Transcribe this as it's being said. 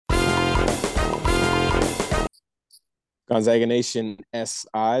Gonzaga Nation SI,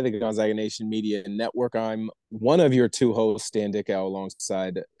 the Gonzaga Nation Media Network. I'm one of your two hosts, Stan Dickau,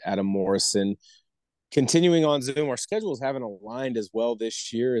 alongside Adam Morrison. Continuing on Zoom, our schedules haven't aligned as well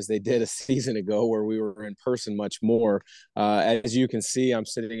this year as they did a season ago, where we were in person much more. As you can see, I'm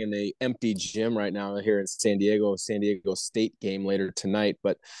sitting in a empty gym right now here in San Diego State game later tonight.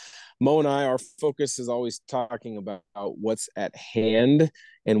 But Mo and I, our focus is always talking about what's at hand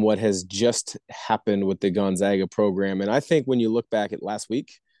and what has just happened with the Gonzaga program. And I think when you look back at last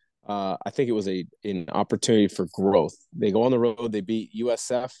week, I think it was an opportunity for growth. They go on the road, they beat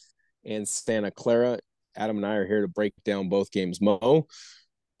USF and Santa Clara. Adam and I are here to break down both games. Mo,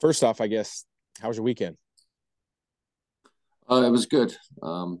 first off, I guess, how was your weekend? It was good.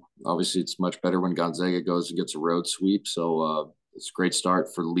 Obviously, it's much better when Gonzaga goes and gets a road sweep. So it's a great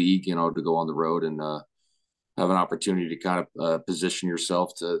start for league, to go on the road and have an opportunity to kind of position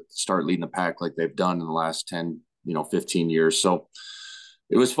yourself to start leading the pack like they've done in the last 10, 15 years. So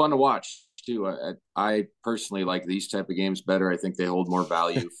it was fun to watch too. I personally like these type of games better. I think they hold more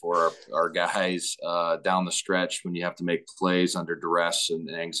value for our guys down the stretch when you have to make plays under duress and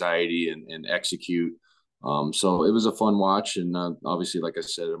anxiety and execute. So it was a fun watch, and obviously, like I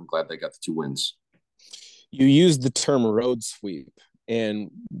said, I'm glad they got the two wins. You used the term road sweep. And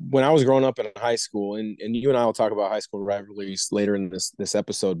when I was growing up in high school, and you and I will talk about high school rivalries later in this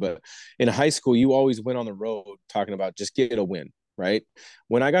episode, but in high school, you always went on the road talking about just get a win, right?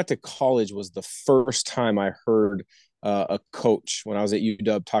 When I got to college was the first time I heard a coach when I was at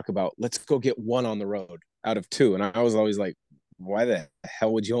UW talk about let's go get one on the road out of two. And I was always like, why the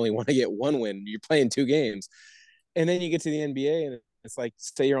hell would you only want to get one win? You're playing two games. And then you get to the NBA and it's like,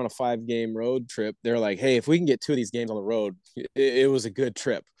 say you're on a 5-game road trip. They're like, hey, if we can get two of these games on the road, it was a good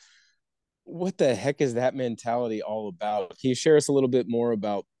trip. What the heck is that mentality all about? Can you share us a little bit more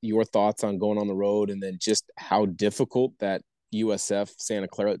about your thoughts on going on the road and then just how difficult that USF Santa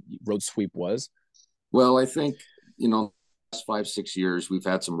Clara road sweep was? Well, I think last 5, 6 years we've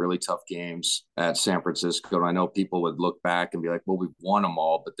had some really tough games at San Francisco, and I know people would look back and be like, "Well, we've won them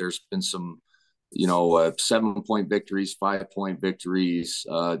all," but there's been some 7-point victories, 5-point victories,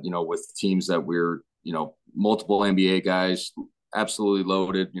 with teams that we're, multiple NBA guys absolutely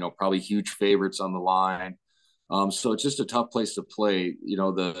loaded, probably huge favorites on the line. So it's just a tough place to play.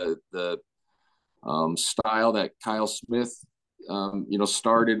 The style that Kyle Smith,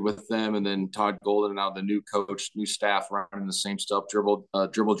 started with them, and then Todd Golden, now the new coach, new staff running the same stuff,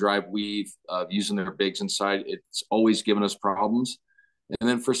 dribble, drive, weave, using their bigs inside. It's always given us problems. And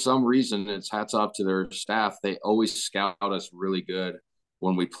then for some reason, it's hats off to their staff. They always scout us really good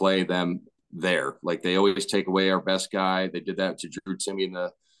when we play them there. Like they always take away our best guy. They did that to Drew Timme in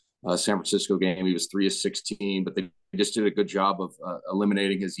the San Francisco game. He was 3 of 16, but they just did a good job of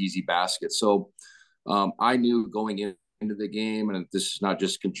eliminating his easy basket. So I knew going into the game, and this is not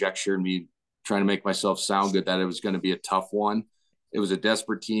just conjecture and me trying to make myself sound good, that it was going to be a tough one. It was a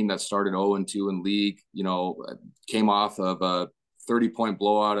desperate team that started 0-2 in league, came off of a 30-point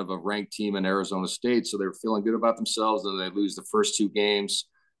blowout of a ranked team in Arizona State. So they were feeling good about themselves. And they lose the first two games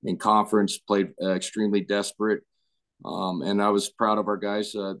in conference, played extremely desperate. And I was proud of our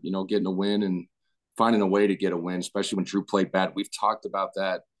guys, getting a win and finding a way to get a win, especially when Drew played bad. We've talked about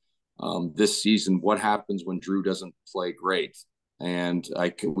that this season. What happens when Drew doesn't play great? And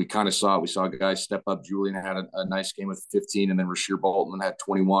we kind of saw it. We saw guys step up. Julian had a nice game with 15, and then Rasheer Bolton had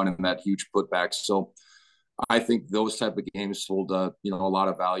 21 and that huge putback. So I think those type of games hold a lot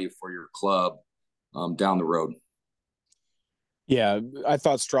of value for your club down the road. Yeah, I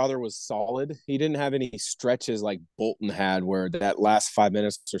thought Strother was solid. He didn't have any stretches like Bolton had, where that last 5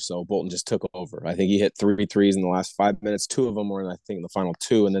 minutes or so, Bolton just took over. I think he hit 3 threes in the last 5 minutes. Two of them were, I think, in the final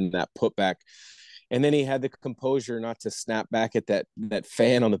two, and then that putback. And then he had the composure not to snap back at that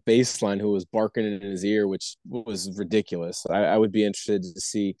fan on the baseline who was barking in his ear, which was ridiculous. I would be interested to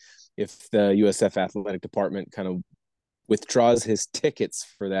see if the USF athletic department kind of withdraws his tickets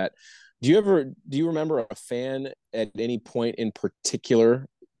for that. Do you remember a fan at any point in particular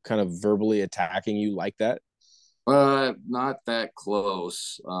kind of verbally attacking you like that? Not that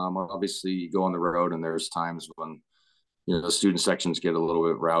close. Obviously, you go on the road, and there's times when the student sections get a little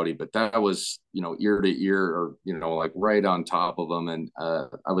bit rowdy, but that was ear to ear, or like right on top of them, and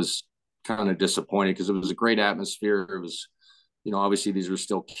I was kind of disappointed because it was a great atmosphere. It was obviously these are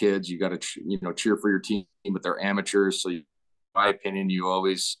still kids. You got to cheer for your team, but they're amateurs, so in my opinion, you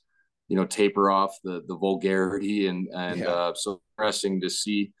always taper off the vulgarity, and Yeah. so interesting to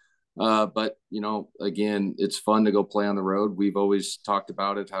see But again, it's fun to go play on the road. We've always talked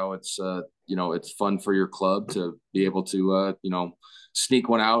about it, how it's it's fun for your club to be able to sneak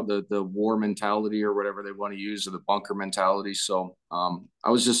one out, the war mentality or whatever they want to use, or the bunker mentality. So I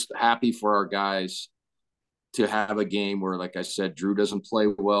was just happy for our guys to have a game where, like I said, Drew doesn't play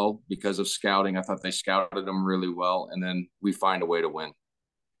well because of scouting. I thought they scouted him really well, and then we find a way to win.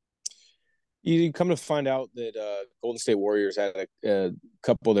 You come to find out that Golden State Warriors had a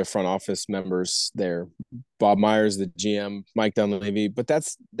couple of their front office members there. Bob Myers, the GM, Mike Dunleavy, but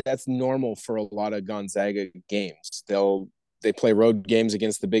that's normal for a lot of Gonzaga games. They play road games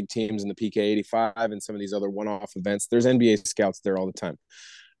against the big teams in the PK 85 and some of these other one-off events. There's NBA scouts there all the time.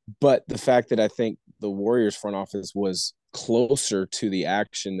 But the fact that I think the Warriors front office was closer to the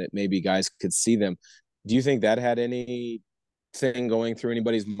action that maybe guys could see them, do you think that had any thing going through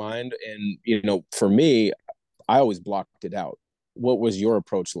anybody's mind? And for me, I always blocked it out. What was your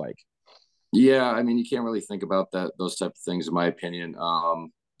approach like? Yeah, I mean, you can't really think about those type of things, in my opinion.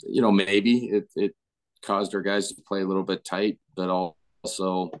 Maybe it caused our guys to play a little bit tight, but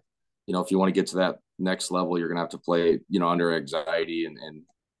also, if you want to get to that next level, you're gonna have to play, under anxiety and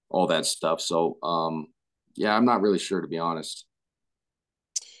all that stuff. So, yeah, I'm not really sure, to be honest.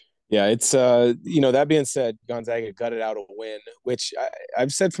 Yeah, it's that being said, Gonzaga gutted out a win, which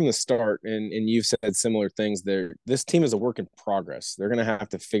I've said from the start, and you've said similar things there. This team is a work in progress. They're gonna have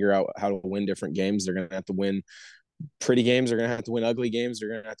to figure out how to win different games. They're gonna have to win pretty games. They're gonna have to win ugly games. They're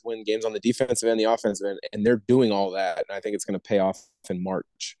gonna have to win games on the defensive and the offensive end, and they're doing all that. And I think it's gonna pay off in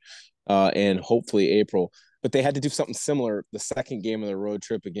March, and hopefully April. But they had to do something similar the second game of the road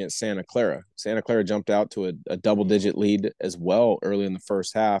trip against Santa Clara. Santa Clara jumped out to a double-digit lead as well early in the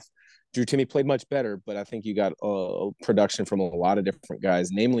first half. Drew Timme played much better, but I think you got production from a lot of different guys,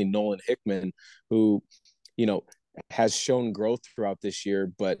 namely Nolan Hickman, who, has shown growth throughout this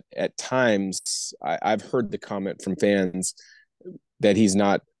year. But at times, I've heard the comment from fans that he's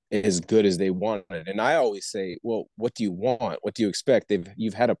not as good as they wanted. And I always say, well, what do you want? What do you expect?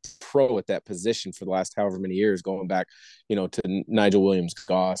 You've had a pro at that position for the last however many years, going back, to Nigel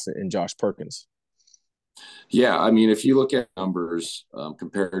Williams-Goss and Josh Perkins. Yeah, I mean, if you look at numbers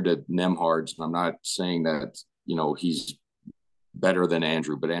compared to Nemhard's, and I'm not saying that he's better than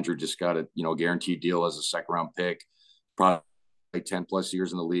Andrew, but Andrew just got a guaranteed deal as a second round pick, probably 10+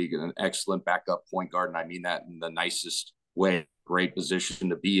 years in the league, and an excellent backup point guard. And I mean that in the nicest way. Great position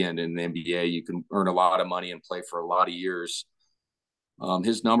to be in the NBA. You can earn a lot of money and play for a lot of years.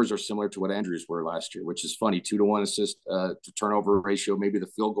 His numbers are similar to what Andrews were last year, which is funny. 2-to-1 assist to turnover ratio. Maybe the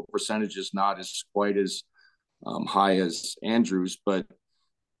field goal percentage is not as quite as high as Andrews, but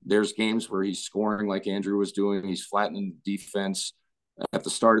there's games where he's scoring like Andrew was doing. He's flattening the defense. At the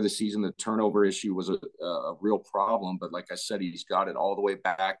start of the season, the turnover issue was a real problem, but like I said, he's got it all the way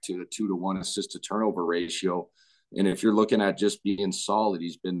back to the 2-to-1 assist to turnover ratio. And if you're looking at just being solid,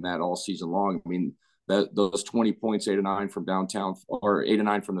 he's been that all season long. I mean, those 20 points, 8 or 9 from downtown, or 8 or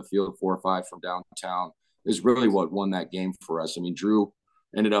 9 from the field, 4 or 5 from downtown, is really what won that game for us. I mean, Drew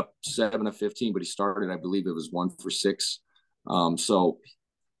ended up 7 of 15, but he started, I believe it was 1 for 6.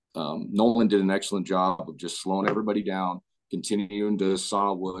 Nolan did an excellent job of just slowing everybody down, continuing to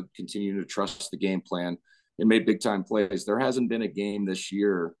saw wood, continuing to trust the game plan, and made big time plays. There hasn't been a game this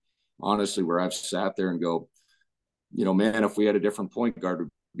year, honestly, where I've sat there and go, man, if we had a different point guard, it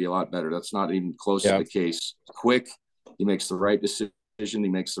would be a lot better. That's not even close to the case. Quick, he makes the right decision. He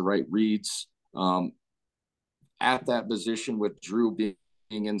makes the right reads. At that position with Drew being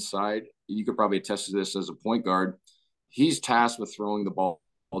inside, you could probably attest to this as a point guard. He's tasked with throwing the ball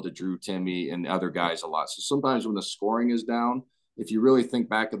to Drew, Timme, and other guys a lot. So sometimes when the scoring is down, if you really think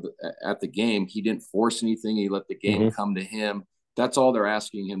back at the game, he didn't force anything. He let the game come to him. That's all they're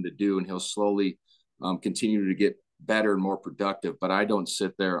asking him to do, and he'll slowly continue to get better and more productive. But I don't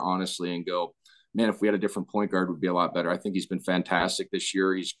sit there honestly and go, man, if we had a different point guard, it would be a lot better. I think he's been fantastic this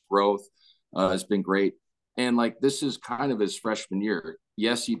year. His growth has been great. And this is kind of his freshman year.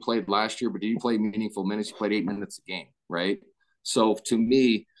 Yes, he played last year, but did he play meaningful minutes? He played 8 minutes a game, right? So to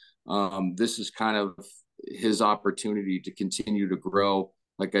me, this is kind of his opportunity to continue to grow.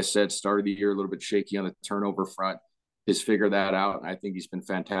 Like I said, started the year a little bit shaky on the turnover front. Has figured that out, and I think he's been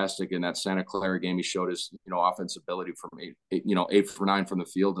fantastic in that Santa Clara game. He showed his offense ability from 8 for 9 from the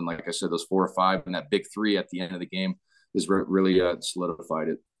field, and like I said, those 4 or 5 and that big 3 at the end of the game has really solidified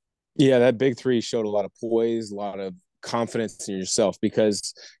it. Yeah, that big 3 showed a lot of poise, a lot of confidence in yourself,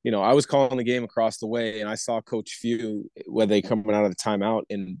 because I was calling the game across the way and I saw Coach Few, whether they coming out of the timeout,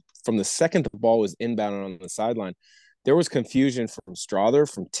 and from the second the ball was inbound on the sideline, there was confusion from Strother,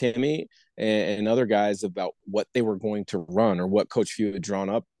 from Timme, and other guys about what they were going to run or what Coach Few had drawn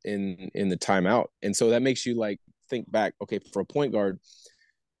up in the timeout. And so that makes you like think back, okay, for a point guard,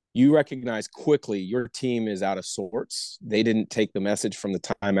 you recognize quickly your team is out of sorts. They didn't take the message from the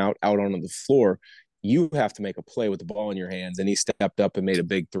timeout out onto the floor. You have to make a play with the ball in your hands. And he stepped up and made a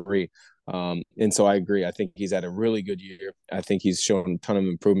big three. And so I agree. I think he's had a really good year. I think he's shown a ton of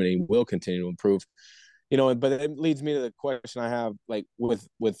improvement. He will continue to improve. But it leads me to the question I have, like with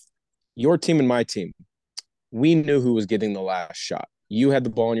your team and my team, we knew who was getting the last shot. You had the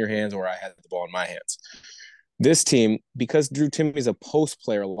ball in your hands or I had the ball in my hands. This team, because Drew Timme is a post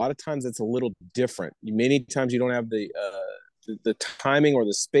player, a lot of times it's a little different. Many times you don't have the timing or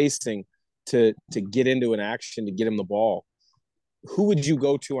the spacing to get into an action to get him the ball. Who would you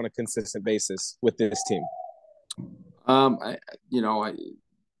go to on a consistent basis with this team? I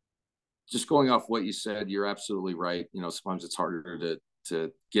just going off what you said, you're absolutely right. Sometimes it's harder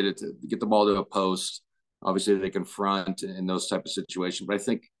to get the ball to a post. Obviously, they confront in those type of situations. But I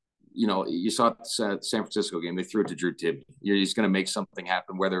think, you saw at the San Francisco game, they threw it to Drew Timme. He's going to make something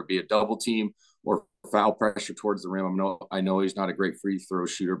happen, whether it be a double team or foul pressure towards the rim. I know he's not a great free throw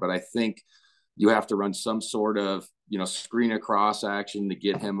shooter, but I think you have to run some sort of, screen across action to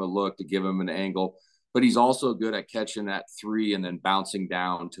get him a look, to give him an angle. But he's also good at catching that three and then bouncing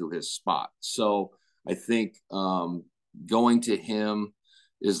down to his spot. So I think going to him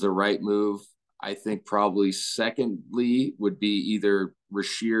is the right move. I think probably secondly would be either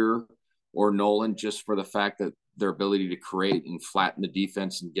Rasheer or Nolan, just for the fact that their ability to create and flatten the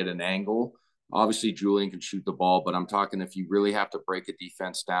defense and get an angle. Obviously, Julian can shoot the ball, but I'm talking if you really have to break a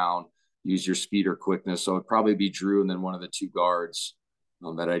defense down, use your speed or quickness. So it'd probably be Drew and then one of the two guards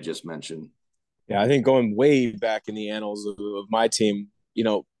that I just mentioned. Yeah, I think going way back in the annals of my team,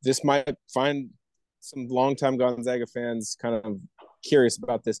 this might find some longtime Gonzaga fans kind of curious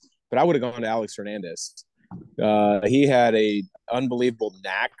about this, but I would have gone to Alex Hernandez. He had a unbelievable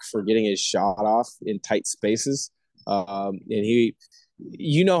knack for getting his shot off in tight spaces. And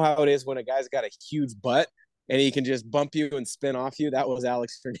you know how it is when a guy's got a huge butt and he can just bump you and spin off you. That was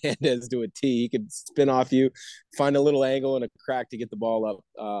Alex Hernandez to a T. He could spin off you, find a little angle and a crack to get the ball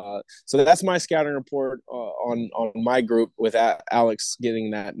up. So that's my scouting report on my group with Alex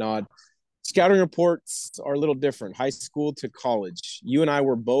getting that nod. Scouting reports are a little different, high school to college. You and I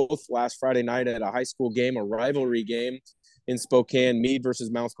were both last Friday night at a high school game, a rivalry game in Spokane, Meade versus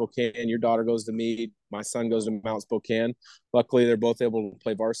Mount Spokane. Your daughter goes to Meade. My son goes to Mount Spokane. Luckily, they're both able to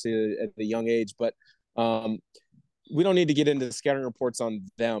play varsity at a young age. But we don't need to get into scouting reports on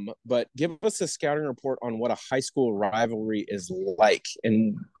them, but give us a scouting report on what a high school rivalry is like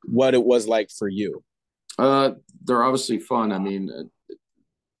and what it was like for you. They're obviously fun. I mean,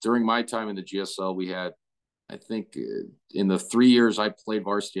 during my time in the GSL, we had, I think, in the 3 years I played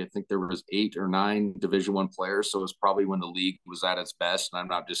varsity, I think there was 8 or 9 Division I players. So it was probably when the league was at its best. And I'm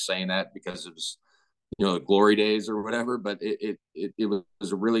not just saying that because it was, the glory days or whatever, but it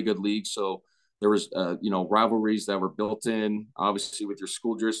was a really good league. So there was, rivalries that were built in, obviously with your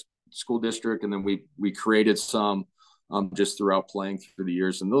school district, and then we created some just throughout playing through the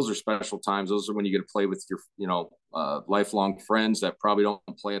years. And those are special times. Those are when you get to play with your, lifelong friends that probably don't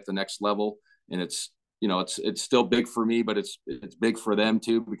play at the next level. And it's still big for me, but it's big for them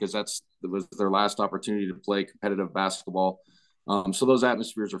too, because it was their last opportunity to play competitive basketball. So those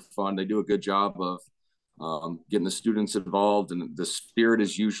atmospheres are fun. They do a good job of getting the students involved, and the spirit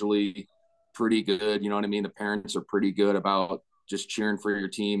is usually pretty good. You know what I mean? The parents are pretty good about just cheering for your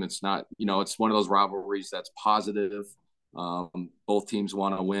team. It's not, it's one of those rivalries that's positive. Both teams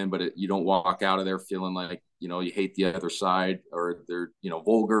want to win, but you don't walk out of there feeling like, you hate the other side or they're,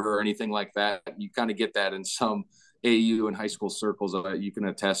 vulgar or anything like that. You kind of get that in some AU and high school circles. You can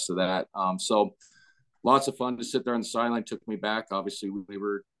attest to that. So lots of fun to sit there on the sideline. Took me back. Obviously, we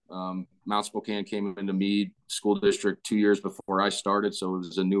were Mount Spokane came into Meade School District 2 years before I started, so it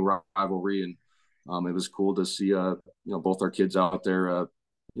was a new rivalry, and it was cool to see both our kids out there,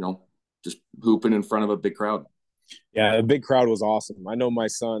 just hooping in front of a big crowd. Yeah, the big crowd was awesome. I know my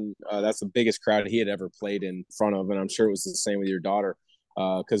son, that's the biggest crowd he had ever played in front of, and I'm sure it was the same with your daughter,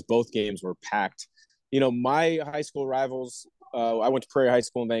 because both games were packed. My high school rivals, I went to Prairie High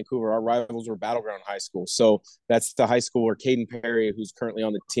School in Vancouver. Our rivals were Battleground High School. So that's the high school where Caden Perry, who's currently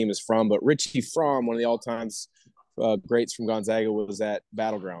on the team, is from. But Richie Fromm, one of the all-time greats from Gonzaga, was at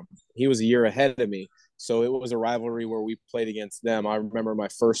Battleground. He was a year ahead of me. So it was a rivalry where we played against them. I remember my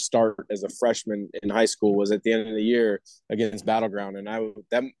first start as a freshman in high school was at the end of the year against Battleground, and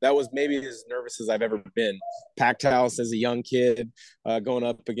that was maybe as nervous as I've ever been. Packed house as a young kid, going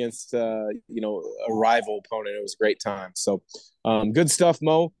up against a rival opponent. It was a great time. So good stuff,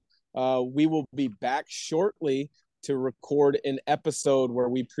 Mo. We will be back shortly to record an episode where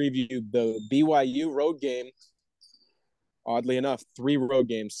we previewed the BYU road game. Oddly enough, 3 road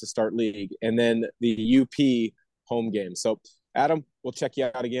games to start league, and then the UP home game. So, Adam, we'll check you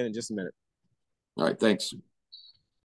out again in just a minute. All right, thanks.